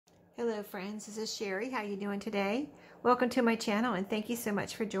Hello friends, this is Sherry. How you doing today? Welcome to my channel and thank you so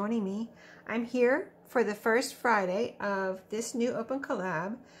much for joining me. I'm here for the first Friday of this new Open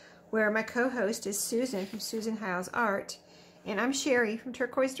Collab where my co-host is Susan from Susan Hiles Art and I'm Sherry from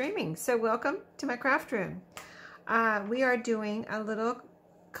Turquoise Dreaming. So welcome to my craft room. We are doing a little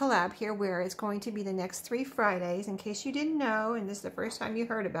collab here where it's going to be the next 3 Fridays. In case you didn't know and this is the first time you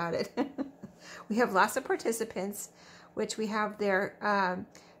heard about it, we have lots of participants, which we have their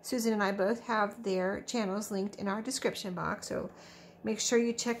Susan and I both have their channels linked in our description box, so make sure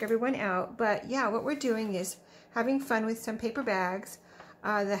you check everyone out. But yeah, what we're doing is having fun with some paper bags.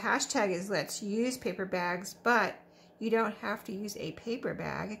 The hashtag is Let's Use Paper Bags, but you don't have to use a paper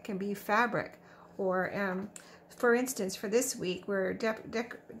bag. It can be fabric. Or for instance, for this week,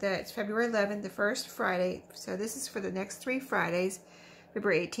 that's February 11th, the first Friday. So this is for the next 3 Fridays,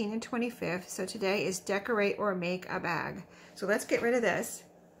 February 18th and 25th. So today is Decorate or Make a Bag. So let's get rid of this.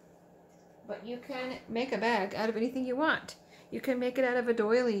 But you can make a bag out of anything you want. You can make it out of a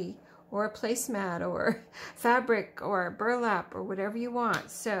doily or a placemat or fabric or burlap or whatever you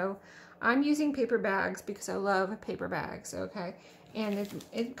want. So I'm using paper bags because I love paper bags, okay? And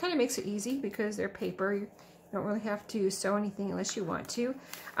it kind of makes it easy because they're paper. You don't really have to sew anything unless you want to.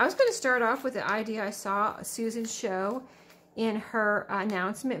 I was going to start off with the idea I saw Susan show in her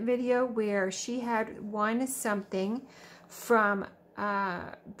announcement video where she had won something from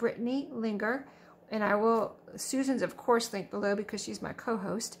Brittany Linger, and I will, Susan's of course linked below because she's my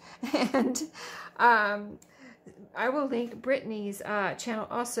co-host, and I will link Brittany's channel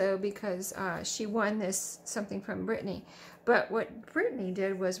also because she won this something from Brittany. But what Brittany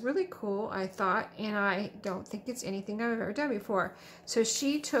did was really cool, I thought, and I don't think it's anything I've ever done before. So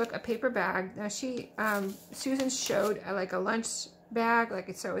she took a paper bag. Now Susan showed like a lunch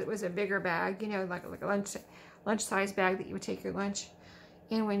bag, so it was a bigger bag, you know, like a lunch size bag that you would take your lunch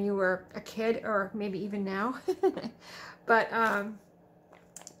in when you were a kid, or maybe even now. But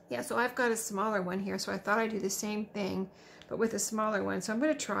yeah, so I've got a smaller one here, so I thought I'd do the same thing but with a smaller one. So I'm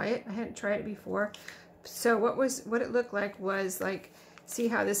going to try it. I hadn't tried it before. So what it looked like was like, see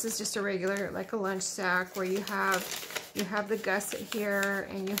how this is just a regular, like a lunch sack, where you have the gusset here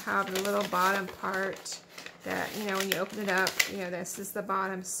and you have the little bottom part that, you know, when you open it up, you know, this is the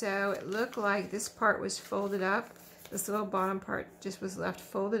bottom. So it looked like this part was folded up. This little bottom part just was left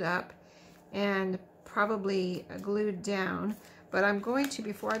folded up and probably glued down. But I'm going to,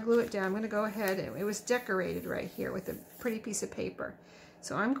 before I glue it down, I'm going to go ahead, and it was decorated right here with a pretty piece of paper.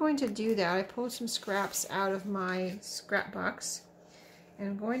 So I'm going to do that. I pulled some scraps out of my scrap box, and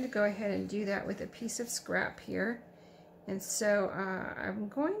I'm going to go ahead and do that with a piece of scrap here. And so I'm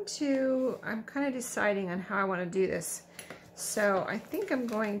kind of deciding on how I want to do this. So I think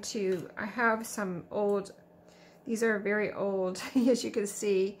I have some old, these are very old, as you can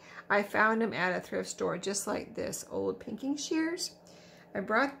see. I found them at a thrift store, just like this, old pinking shears. I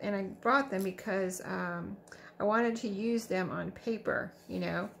brought them because I wanted to use them on paper, you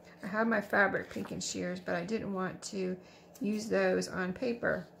know. I have my fabric pinking shears, but I didn't want to use those on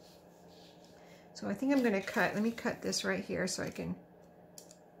paper. So I think I'm going to let me cut this right here so I can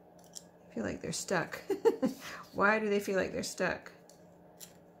feel like they're stuck. Why do they feel like they're stuck?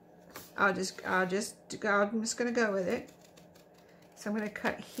 I'm just going to go with it. So I'm going to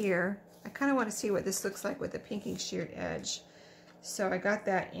cut here. I kind of want to see what this looks like with the pinking sheared edge. So I got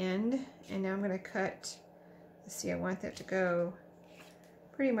that end, and now I'm going to cut. Let's see, I want that to go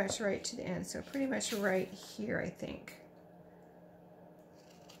pretty much right to the end. So pretty much right here, I think.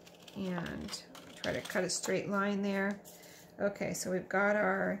 And try to cut a straight line there. Okay, so we've got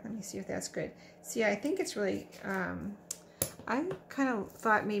our, let me see if that's good. See, I think it's really, I kind of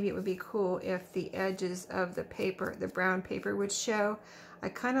thought maybe it would be cool if the edges of the paper, the brown paper, would show. I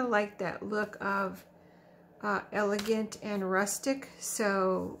kind of like that look of elegant and rustic.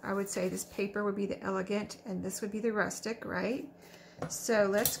 So I would say this paper would be the elegant and this would be the rustic, right? So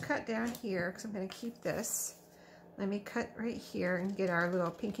let's cut down here because I'm going to keep this. Let me cut right here and get our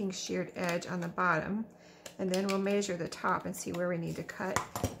little pinking sheared edge on the bottom. And then we'll measure the top and see where we need to cut.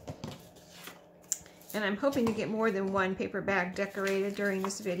 And I'm hoping to get more than one paper bag decorated during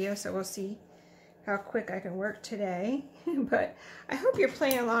this video, so we'll see how quick I can work today. But I hope you're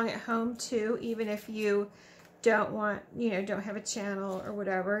playing along at home too, even if you don't want, don't have a channel or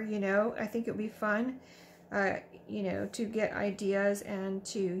whatever, I think it would be fun, to get ideas and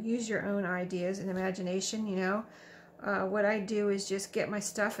to use your own ideas and imagination, What I do is just get my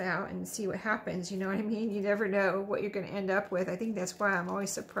stuff out and see what happens, you know what I mean? You never know what you're going to end up with. I think that's why I'm always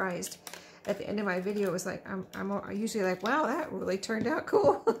surprised at the end of my video, it was like, I'm usually like, wow, that really turned out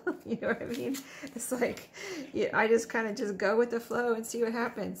cool. You know what I mean? It's like, yeah, I just kind of just go with the flow and see what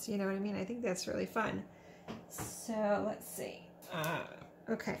happens. You know what I mean? I think that's really fun. So let's see.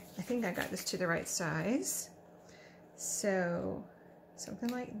 Okay, I think I got this to the right size. So something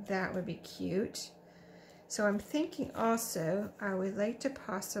like that would be cute. So I'm thinking also I would like to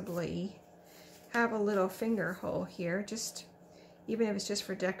possibly have a little finger hole here, just even if it's just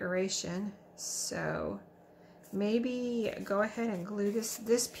for decoration. So maybe go ahead and glue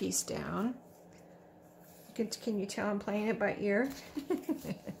this piece down. Can you tell I'm playing it by ear?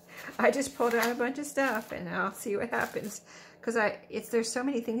 I just pulled out a bunch of stuff and I'll see what happens, because there's so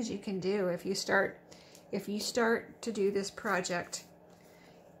many things you can do if you start to do this project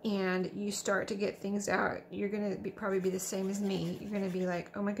and you start to get things out. You're gonna probably be the same as me. You're gonna be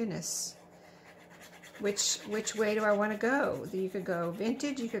like, oh my goodness, which way do I want to go? You could go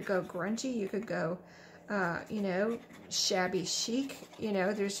vintage, you could go grungy, you could go you know, shabby chic. You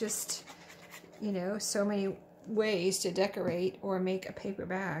know, there's just, you know, so many ways to decorate or make a paper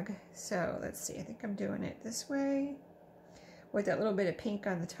bag. So let's see, I think I'm doing it this way with that little bit of pink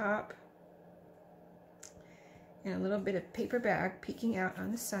on the top and a little bit of paper bag peeking out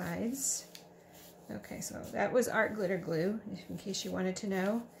on the sides. Okay, so that was art glitter glue, in case you wanted to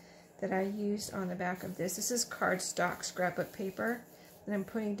know, that I used on the back of this. This is cardstock scrapbook paper that I'm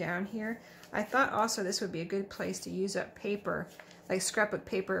putting down here. I thought also this would be a good place to use up paper, like scrapbook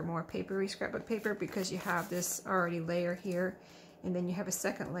paper, more papery scrapbook paper, because you have this already layer here, and then you have a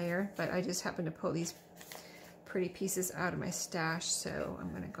second layer, but I just happened to pull these pretty pieces out of my stash, so I'm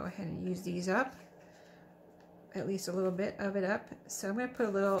going to go ahead and use these up, at least a little bit of it up. So I'm going to put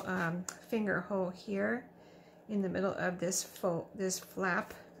a little finger hole here in the middle of this fold, this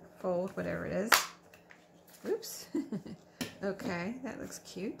flap, fold, whatever it is. Oops. Okay, that looks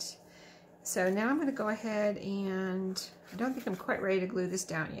cute. So now I'm going to go ahead and, I don't think I'm quite ready to glue this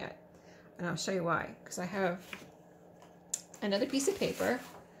down yet. And I'll show you why. Because I have another piece of paper,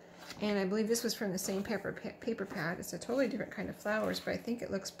 and I believe this was from the same paper pad. It's a totally different kind of flowers, but I think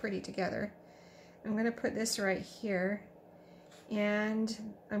it looks pretty together. I'm going to put this right here, and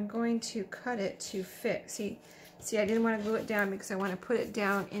I'm going to cut it to fit. See, I didn't want to glue it down because I want to put it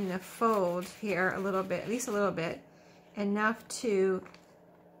down in the fold here a little bit, at least a little bit, enough to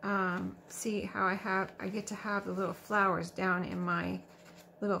see how I get to have the little flowers down in my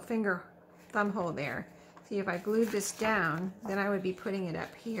little thumb hole there. See, if I glued this down, then I would be putting it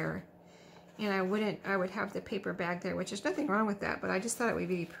up here, and I would have the paper bag there, which there's nothing wrong with that, but I just thought it would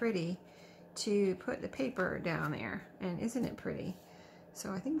be pretty to put the paper down there. And isn't it pretty?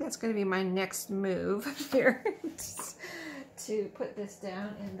 So I think that's going to be my next move here, to put this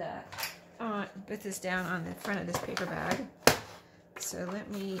down in the put this down on the front of this paper bag. So let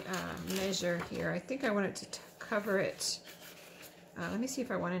me measure here. I think I want it to cover it. Let me see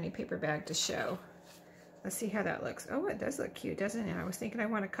if I want any paper bag to show. Let's see how that looks. Oh, it does look cute, doesn't it? I was thinking I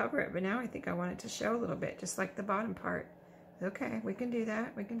want to cover it, but now I think I want it to show a little bit, just like the bottom part. Okay, we can do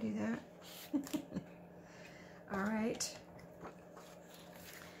that. We can do that. All right.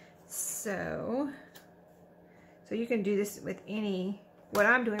 So you can do this with what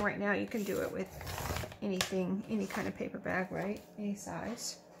I'm doing right now, you can do it with anything, any kind of paper bag, right? Any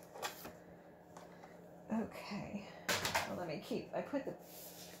size. Okay. Well, I put the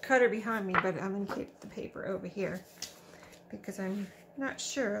cutter behind me, but I'm going to keep the paper over here because I'm not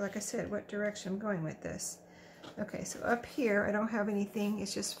sure, like I said, what direction I'm going with this. Okay, so up here, I don't have anything.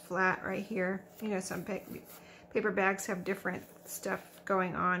 It's just flat right here. You know, some paper bags have different stuff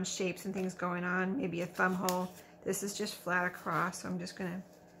going on, shapes and things going on, maybe a thumb hole. This is just flat across, so I'm just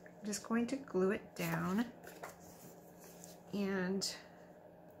going to glue it down and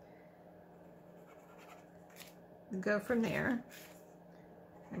go from there.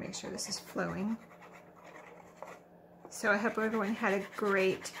 I make sure this is flowing. So I hope everyone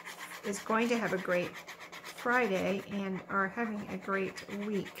is going to have a great Friday and are having a great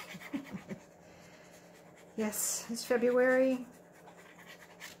week. Yes, it's February.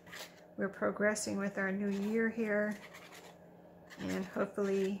 We're progressing with our new year here, and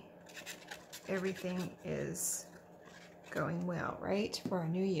hopefully everything is going well, right, for our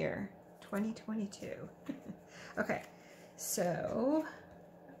new year, 2022. Okay, so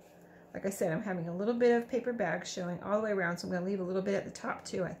like I said, I'm having a little bit of paper bag showing all the way around, so I'm going to leave a little bit at the top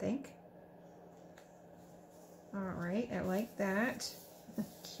too, I think. All right, I like that.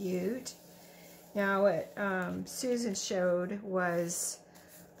 Cute. Now what Susan showed was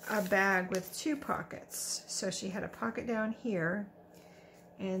a bag with 2 pockets. So she had a pocket down here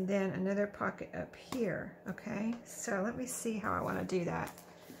and then another pocket up here. Okay, so let me see how I want to do that.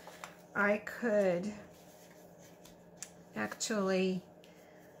 I could actually,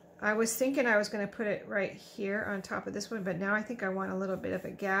 I was thinking I was going to put it right here on top of this one, but now I think I want a little bit of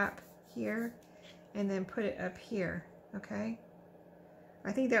a gap here and then put it up here, okay?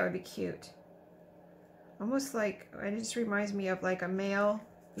 I think that would be cute. Almost like, it just reminds me of like a mail,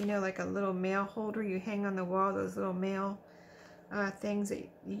 you know, like a little mail holder you hang on the wall, those little mail things that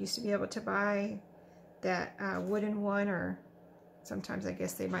you used to be able to buy, that wooden one, or sometimes I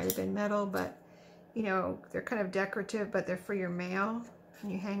guess they might have been metal, but you know, they're kind of decorative, but they're for your mail,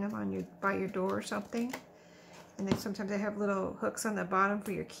 and you hang them on by your door or something. And then sometimes they have little hooks on the bottom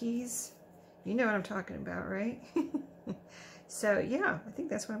for your keys. You know what I'm talking about, right? So yeah, I think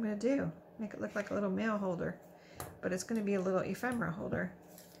that's what I'm going to do. Make it look like a little mail holder, but it's going to be a little ephemera holder.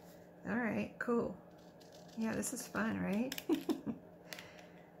 All right, cool. Yeah, this is fun, right?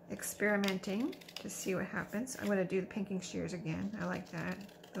 Experimenting to see what happens. I'm going to do the pinking shears again. I like that.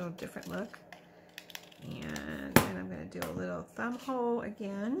 A little different look. And then I'm going to do a little thumb hole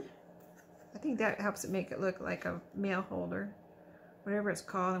again. I think that helps it make it look like a mail holder. Whatever it's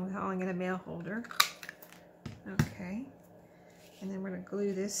called, I'm calling it a mail holder. Okay. And then we're going to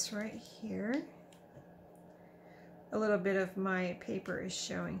glue this right here. A little bit of my paper is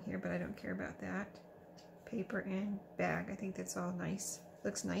showing here, but I don't care about that. Paper and bag. I think that's all nice.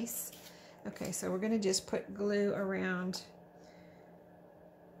 Looks nice. Okay, so we're going to just put glue around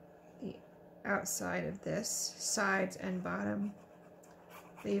the outside of this, sides and bottom,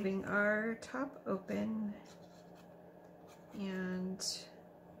 leaving our top open. And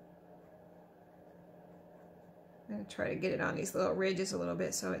I'm going to try to get it on these little ridges a little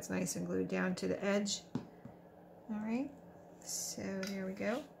bit so it's nice and glued down to the edge. All right, so there we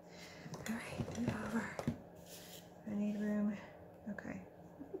go. All right, move over. I need room. Okay.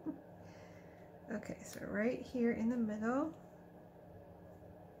 Okay, so right here in the middle.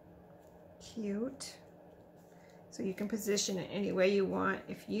 Cute. So you can position it any way you want.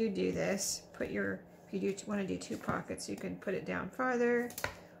 If you do this, put your, if you want to do 2 pockets, you can put it down farther,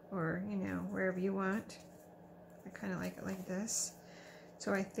 or you know, wherever you want. I kind of like it like this.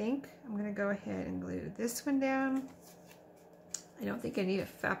 So I think I'm going to go ahead and glue this one down. I don't think I need it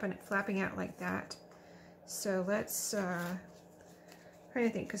flapping out like that. So let's try to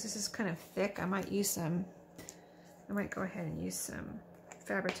think, because this is kind of thick. I might use some, I might go ahead and use some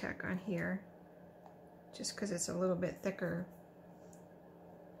Fabri-Tac on here, just because it's a little bit thicker,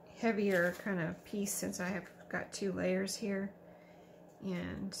 heavier kind of piece, since I have got 2 layers here,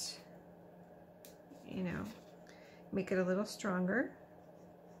 and you know, make it a little stronger.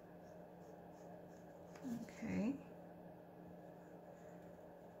 Okay,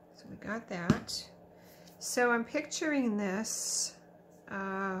 so we got that. So I'm picturing this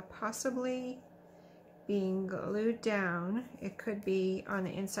possibly being glued down. It could be on the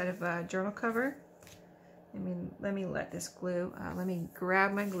inside of a journal cover. Let me let this glue, let me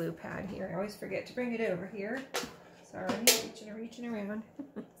grab my glue pad here. I always forget to bring it over here. Sorry, reaching around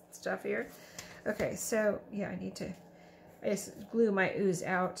stuff here. Okay, so yeah, I just glue my ooze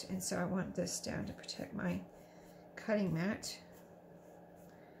out, and so I want this down to protect my cutting mat.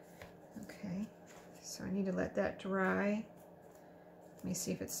 Okay, so I need to let that dry. Let me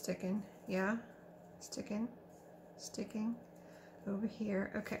see if it's sticking. Yeah, sticking over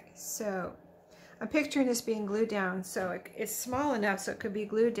here. Okay, so I'm picturing this being glued down, so it's small enough so it could be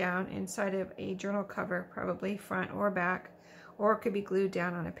glued down inside of a journal cover, probably front or back, or it could be glued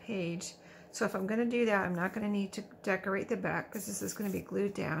down on a page. So if I'm going to do that, I'm not going to need to decorate the back, because this is going to be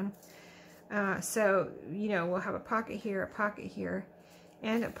glued down. So, you know, we'll have a pocket here,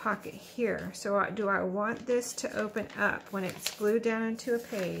 and a pocket here. So do I want this to open up when it's glued down into a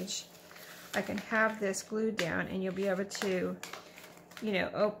page? I can have this glued down, and you'll be able to, you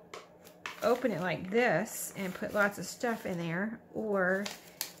know, open it like this and put lots of stuff in there, or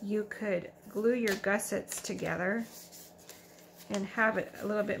you could glue your gussets together and have it a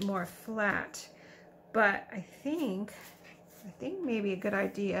little bit more flat. But I think maybe a good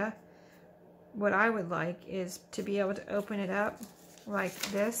idea, what I would like, is to be able to open it up like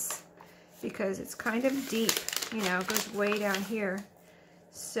this, because it's kind of deep, you know, it goes way down here.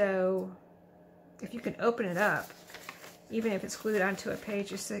 So if you can open it up, even if it's glued onto a page,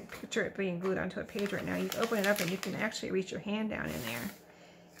 just picture it being glued onto a page right now, you can open it up and you can actually reach your hand down in there.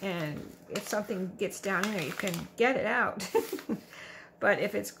 And if something gets down in there, you can get it out. But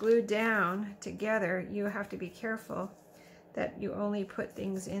if it's glued down together, you have to be careful that you only put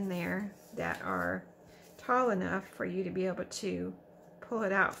things in there that are tall enough for you to be able to pull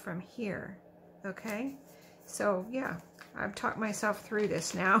it out from here. Okay? So yeah, I've talked myself through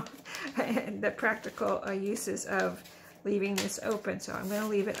this now. The practical uses of leaving this open, so I'm going to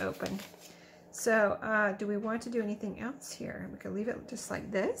leave it open. So do we want to do anything else here? We could leave it just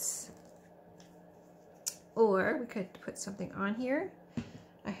like this, or we could put something on here.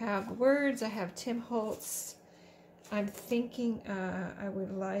 I have words, I have Tim Holtz. I'm thinking I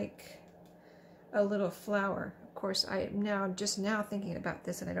would like a little flower. Of course, I am just now thinking about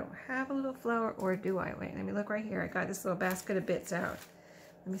this, and I don't have a little flower, or do I? Wait, let me look right here. I got this little basket of bits out.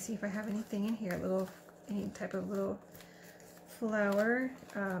 Let me see if I have anything in here, any type of little flower.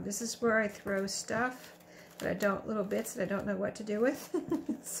 This is where I throw stuff little bits that I don't know what to do with.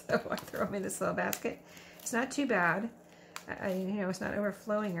 So I throw them in this little basket. It's not too bad. You know, it's not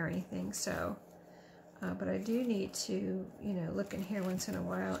overflowing or anything, so, but I do need to, you know, look in here once in a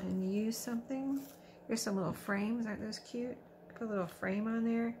while and use something. Here's some little frames. Aren't those cute? Put a little frame on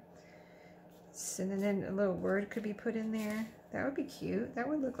there. And then a little word could be put in there. That would be cute. That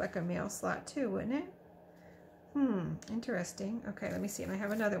would look like a mail slot too, wouldn't it? Interesting. Okay, let me see. And I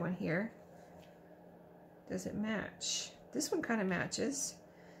have another one here. Does it match? This one kind of matches.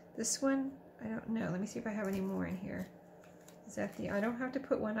 This one, I don't know. Let me see if I have any more in here. Is that I don't have to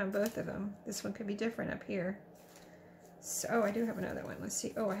put one on both of them. This one could be different up here. So, oh, I do have another one. Let's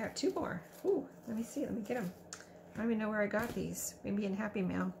see. Oh, I have two more. Ooh, let me see. Let me get them. I don't even know where I got these. Maybe in Happy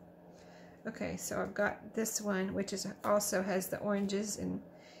Mail. Okay, so I've got this one, which also has the oranges and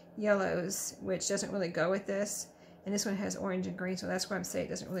yellows, which doesn't really go with this. And this one has orange and green, so that's why I'm saying it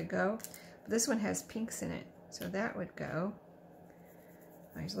doesn't really go. But this one has pinks in it, so that would go.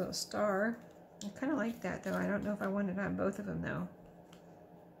 Nice little star. I kind of like that, though. I don't know if I want it on both of them, though.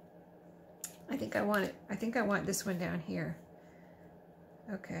 I think I want this one down here.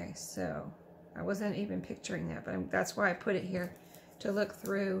 Okay, so I wasn't even picturing that, but that's why I put it here, to look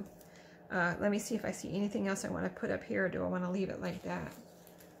through. Let me see if I see anything else I want to put up here, or do I want to leave it like that?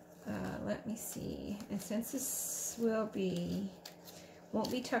 Let me see. And since this won't be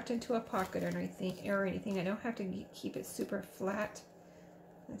tucked into a pocket or anything, I don't have to keep it super flat.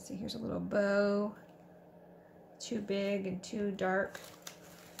 Let's see, here's a little bow. Too big and too dark.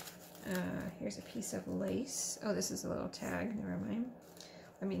 Here's a piece of lace. Oh, this is a little tag. Never mind.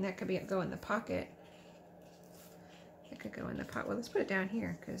 I mean, that could go in the pocket. It could go in the pocket. Well, let's put it down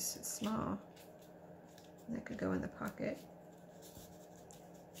here because it's small. And that could go in the pocket.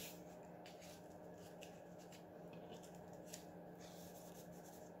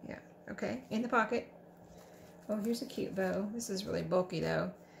 Yeah, okay, in the pocket. Oh, here's a cute bow. This is really bulky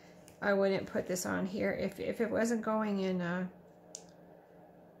though. I wouldn't put this on here. If it wasn't going in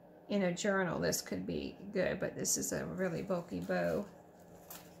a journal, this could be good, but this is a really bulky bow.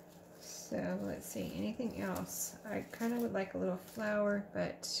 So let's see, anything else? I kind of would like a little flower,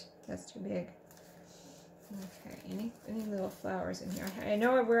 but that's too big. Okay, any little flowers in here? I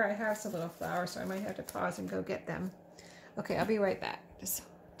know where I have some little flowers, so I might have to pause and go get them. Okay, I'll be right back.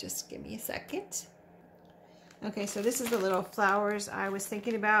 Just give me a second. Okay, so this is the little flowers I was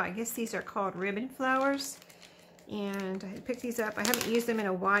thinking about. I guess these are called ribbon flowers. And I picked these up. I haven't used them in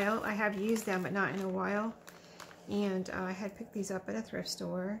a while. I have used them, but not in a while. And I had picked these up at a thrift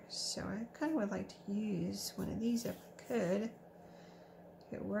store. So I kind of would like to use one of these if I could.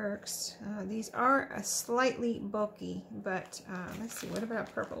 If it works. These are slightly bulky, but let's see. What about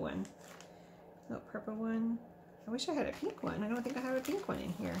a purple one? Oh, purple one. I wish I had a pink one. I don't think I have a pink one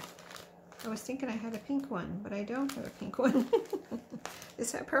in here. I was thinking I had a pink one, but I don't have a pink one.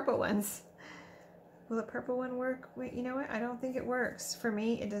 Just have purple ones. Will the purple one work? Wait, you know what? I don't think it works. For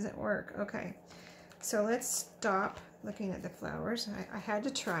me, it doesn't work. Okay, so let's stop looking at the flowers. I had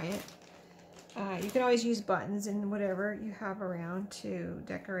to try it. You can always use buttons and whatever you have around to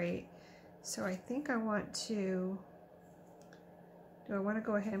decorate. So I think I want to, do I want to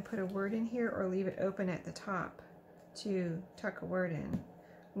go ahead and put a word in here or leave it open at the top to tuck a word in?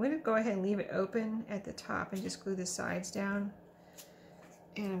 I'm going to go ahead and leave it open at the top and just glue the sides down.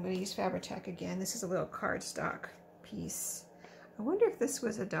 And I'm going to use Fabri-Tac again. This is a little cardstock piece. I wonder if this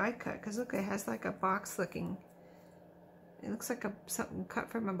was a die cut, because look, it has like a box looking. It looks like something cut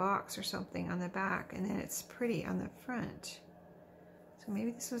from a box or something on the back, and then it's pretty on the front. So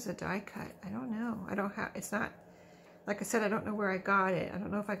maybe this was a die cut. I don't know. It's not, like I said, I don't know where I got it. I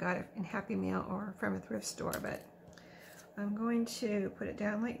don't know if I got it in Happy Mail or from a thrift store, but I'm going to put it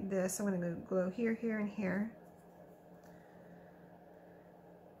down like this. I'm going to glue here, here, and here.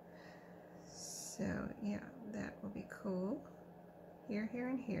 So yeah, that will be cool. Here, here,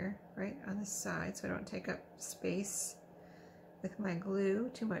 and here, right on the side, so I don't take up space with my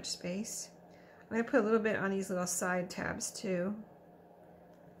glue, too much space. I'm going to put a little bit on these little side tabs too.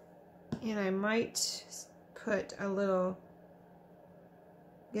 And I might put a little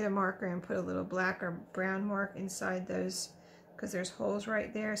get a marker and put a little black or brown mark inside those, because there's holes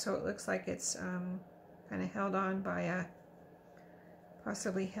right there, so it looks like it's kind of held on by a,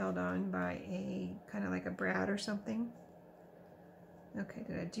 possibly held on by a kind of like a brad or something. Okay,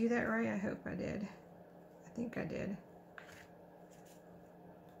 did I do that right? I hope I did. I think I did.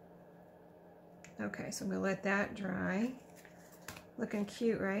 Okay, so I'm gonna let that dry. Looking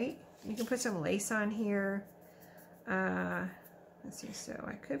cute, right? You can put some lace on here. Let's see, so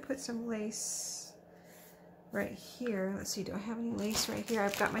I could put some lace right here. Let's see, do I have any lace right here?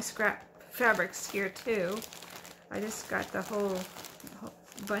 I've got my scrap fabrics here too. I just got the whole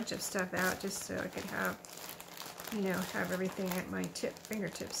bunch of stuff out just so I could have, you know, have everything at my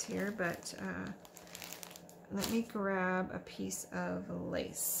fingertips here. But let me grab a piece of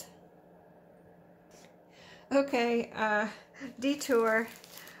lace. Okay, detour.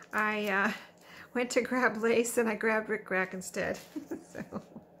 I went to grab lace and I grabbed rickrack instead. So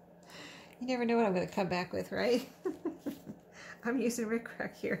you never know what I'm going to come back with, right? I'm using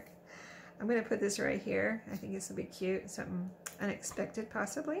rickrack here. I'm going to put this right here. I think this will be cute. Something unexpected,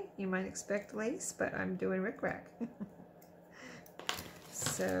 possibly. You might expect lace, but I'm doing rickrack.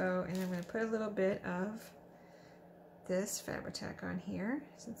 So, and I'm going to put a little bit of this fabric on here,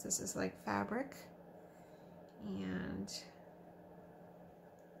 since this is like fabric. And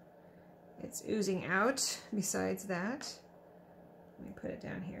it's oozing out besides that. Let me put it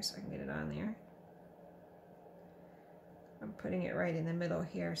down here so I can get it on there. I'm putting it right in the middle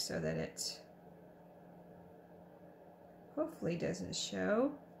here so that it hopefully doesn't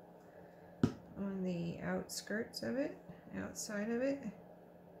show on the outskirts of it, outside of it.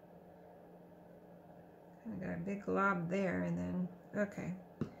 I got a big glob there, and then, okay.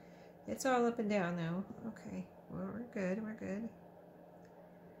 It's all up and down though. Okay, well, we're good, we're good.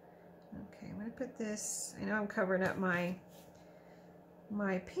 Okay, I'm gonna put this, I know I'm covering up my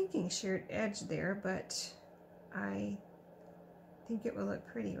pinking sheared edge there, but I think it will look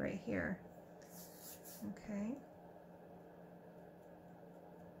pretty right here. Okay.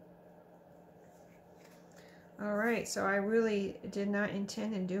 All right, so I really did not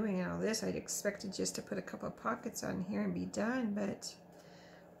intend in doing all this. I'd expected just to put a couple of pockets on here and be done, but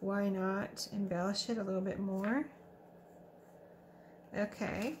why not embellish it a little bit more?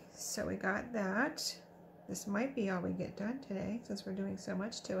 Okay, so we got that. This might be all we get done today since we're doing so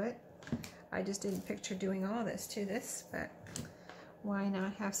much to it. I just didn't picture doing all this to this, but why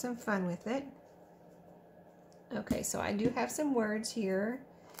not have some fun with it? Okay, so I do have some words here,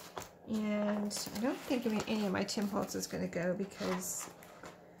 and I don't think any of my Tim Holtz is going to go because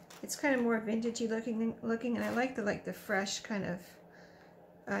it's kind of more vintagey looking, and I like the fresh kind of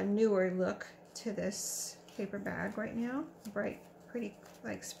newer look to this paper bag right now. Bright, pretty,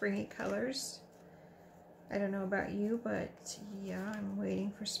 like springy colors. I don't know about you, but yeah, I'm waiting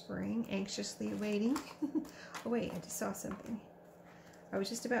for spring, anxiously waiting. Oh wait, I just saw something. I was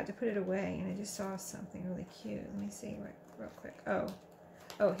just about to put it away and I just saw something really cute. Let me see real quick.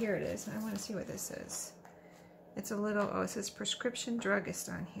 Oh, here it is. I want to see what this is. It's a little, oh, it says prescription druggist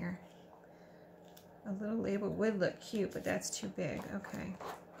on here. A little label would look cute, but that's too big. Okay.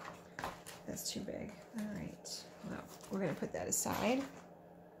 That's too big. All right. Well, we're going to put that aside.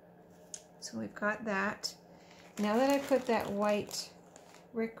 So we've got that. Now that I put that white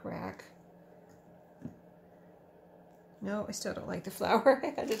rickrack, no, I still don't like the flower.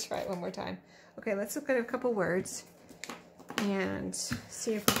 I had to try it one more time. Okay, let's look at a couple words and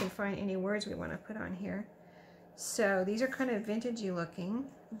see if we can find any words we want to put on here. So these are kind of vintagey looking,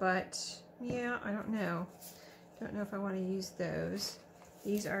 but yeah, I don't know. Don't know if I want to use those.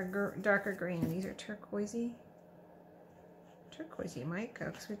 These are darker green, and these are turquoisey. Turquoisey might go,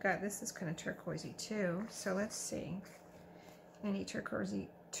 because we've got, this is kind of turquoisey too. So let's see. Any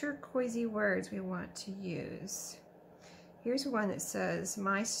turquoisey words we want to use. Here's one that says,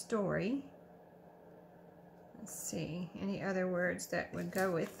 my story. Let's see, any other words that would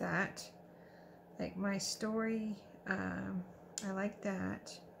go with that. Like my story, I like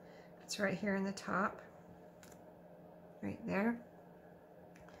that. It's right here in the top. Right there.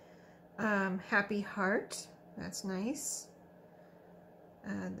 Happy heart, that's nice.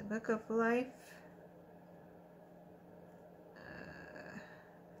 The book of life.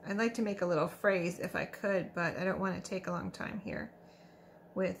 I'd like to make a little phrase if I could, but I don't want to take a long time here.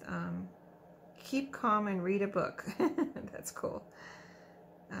 With keep calm and read a book. That's cool.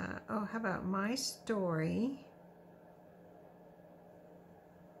 Oh, how about my story?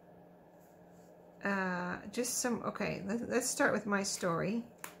 Just some, okay, let's start with my story.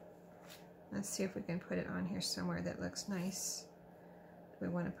 Let's see if we can put it on here somewhere that looks nice. Do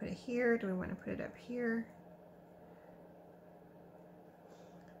we want to put it here? Do we want to put it up here?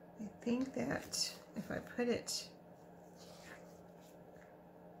 think that if I put it,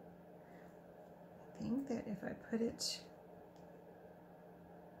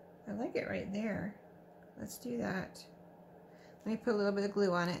 I like it right there. Let's do that. Let me put a little bit of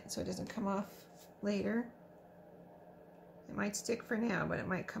glue on it so it doesn't come off later. It might stick for now, but it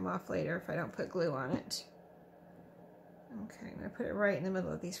might come off later if I don't put glue on it. Okay, I'm going to put it right in the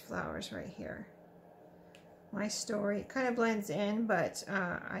middle of these flowers right here. My story kind of blends in, but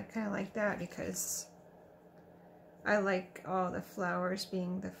I kind of like that because I like all the flowers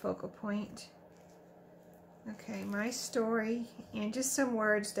being the focal point. Okay, my story, and just some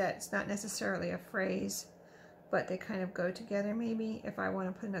words that's not necessarily a phrase, but they kind of go together maybe if I want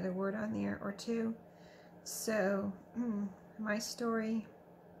to put another word on there or two. So, my story.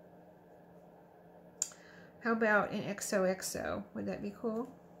 How about an XOXO? Would that be cool?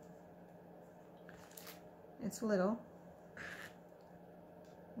 It's little.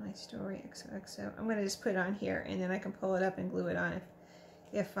 My story XOXO. I'm going to just put it on here, and then I can pull it up and glue it on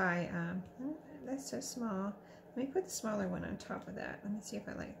if I, that's so small. Let me put the smaller one on top of that. Let me see if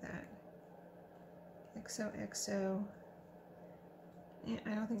I like that. XOXO. Yeah,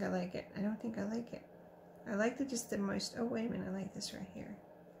 I don't think I like it. I don't think I like it. I like the most, oh wait a minute, I like this right here.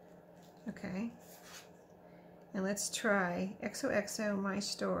 Okay. And let's try XOXO, my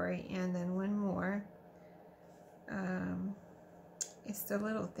story, and then one more. It's the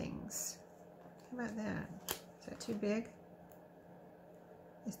little things. How about that? Is that too big?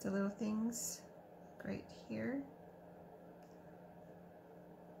 It's the little things right here.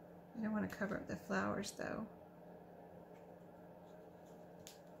 I don't want to cover up the flowers though.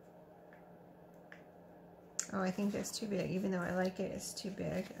 Oh, I think that's too big. Even though I like it, it's too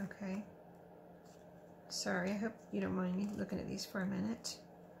big. Okay. Sorry, I hope you don't mind me looking at these for a minute.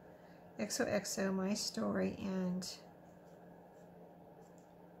 XOXO, my story, and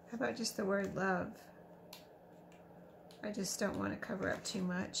how about just the word love? I just don't want to cover up too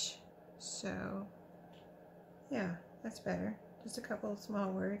much. So, yeah, that's better. Just a couple of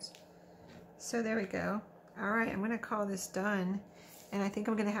small words. So there we go. All right, I'm going to call this done. And I think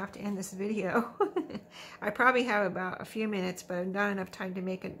I'm going to have to end this video. I probably have about a few minutes, but not enough time to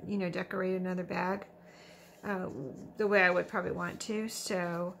make it, you know, decorate another bag the way I would probably want to.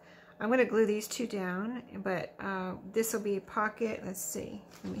 So I'm going to glue these two down, but this will be a pocket. Let's see.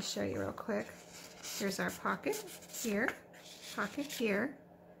 Let me show you real quick. Here's our pocket here, pocket here.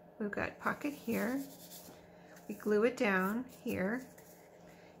 We've got pocket here. We glue it down here,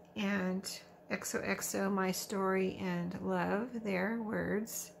 and XOXO, my story, and love, their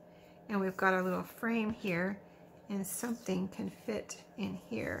words. And we've got our little frame here, and something can fit in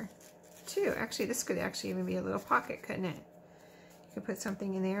here too. Actually, this could actually even be a little pocket, couldn't it? You could put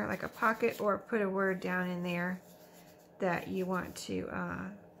something in there like a pocket, or put a word down in there that you want to,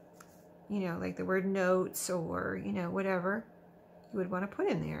 you know, like the word notes, or, you know, whatever you would want to put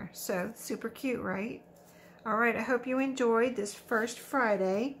in there. So super cute, right? All right, I hope you enjoyed this first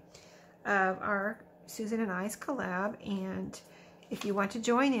Friday of our Susan and I's collab, and if you want to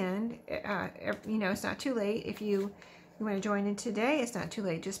join in, you know, it's not too late. If you want to join in today, it's not too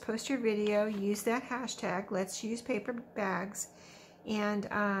late. Just post your video, use that hashtag, letsusepaperbags, and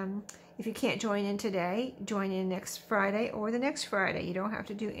if you can't join in today, join in next Friday or the next Friday. You don't have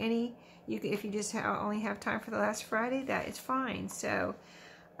to do any, if you just only have time for the last Friday, that is fine. So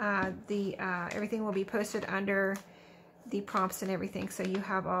everything will be posted under the prompts and everything, so you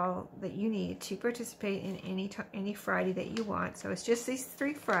have all that you need to participate in any Friday that you want. So it's just these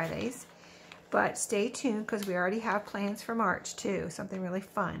 3 Fridays, but stay tuned because we already have plans for March too, something really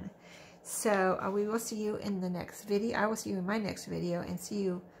fun. So we will see you in the next video. I will see you in my next video, and see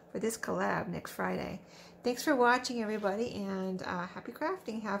you for this collab next Friday. Thanks for watching, everybody, and happy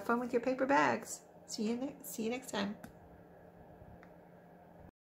crafting. Have fun with your paper bags. See you next time.